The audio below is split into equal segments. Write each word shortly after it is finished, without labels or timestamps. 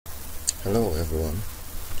Hello everyone,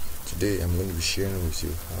 today I'm going to be sharing with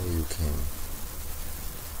you how you can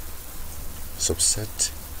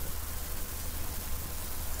subset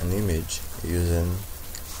an image using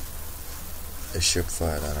a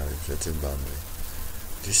shapefile and administrative boundary.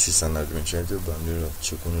 This is an administrative boundary of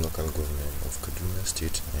Chikun local government of Kaduna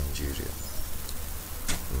State, Nigeria.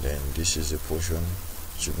 And then this is a portion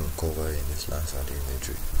Chikun cover in this Landsat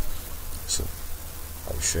imagery. So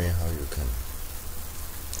I'll show you how you can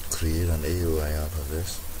create an AOI out of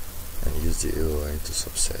this and use the AOI to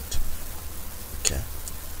subset. Okay,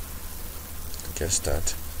 to get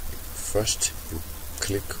started, first you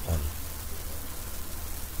click on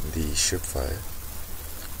the shapefile.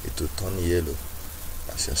 It will turn yellow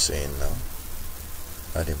as you're saying now.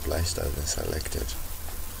 That implies that it's been selected.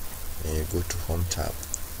 Then you go to Home tab,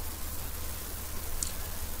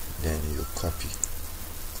 then you copy,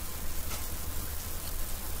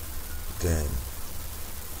 then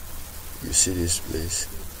you see this place,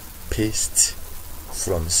 paste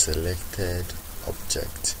from selected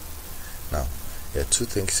object. Now there are two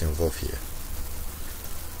things involved here.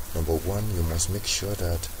 Number one, you must make sure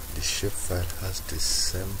that the shapefile has the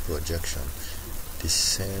same projection, the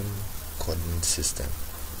same coordinate system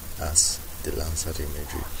as the Landsat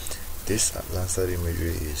imagery. This Landsat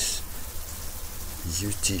imagery is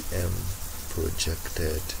UTM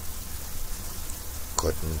projected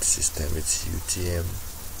coordinate system. It's UTM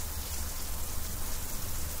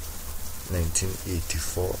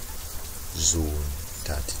 1984 zone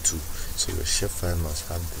 32. So your shapefile must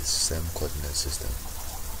have the same coordinate system.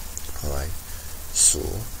 Alright, so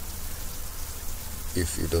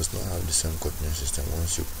if it does not have the same coordinate system,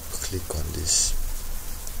 once you click on this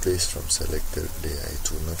place from selected there, it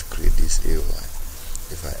will not create this AOI.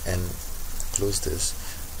 If I close this,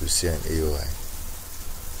 you see an AOI.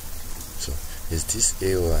 So it's this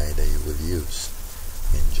AOI that you will use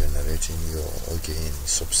in generating your, in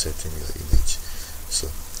subsetting your image.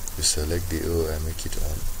 So you select the AOI, make it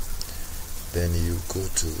on, then you go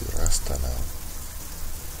to raster now,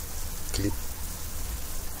 clip.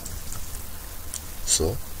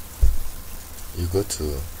 So you go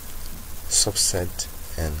to subset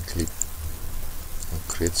and clip and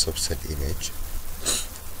create subset image.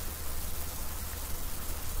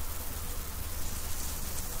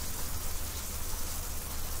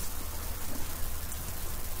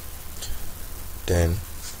 Then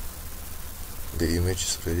the image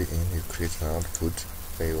is already in. You create an output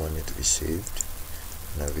where you want it to be saved.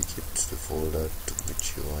 Navigate to the folder to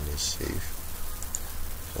which you want it saved.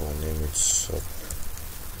 So I'll name it subset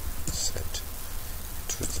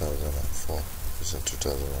 2004. It's a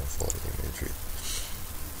 2004 imagery.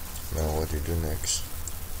 Now what you do next,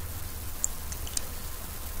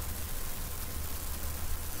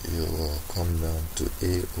 you will come down to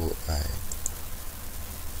AOI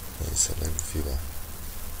and select viewer.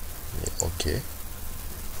 Okay,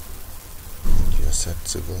 you're set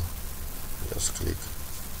to go. Just click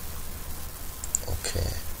OK.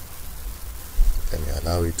 Then you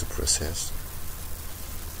allow it to process.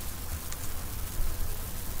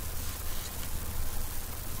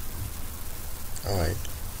 Alright,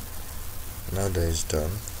 now that it's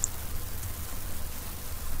done,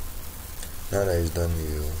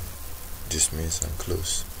 you dismiss and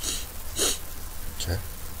close. Okay,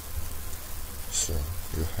 so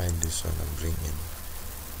you hide this one and bring in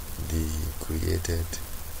the created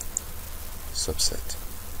subset.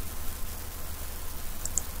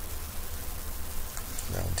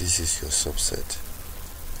 Now this is your subset.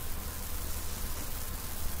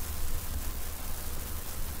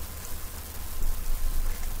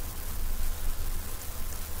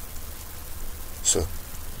 So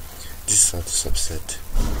this is how to subset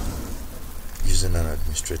using an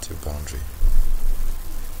administrative boundary.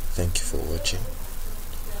 Thank you for watching.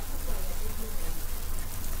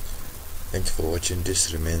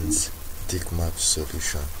 This remains DigMap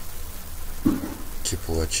solution. Keep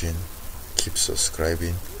watching, keep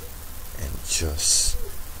subscribing, and just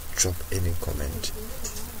drop any comment,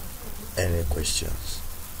 any questions,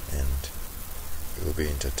 and you will be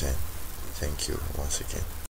entertained. Thank you once again.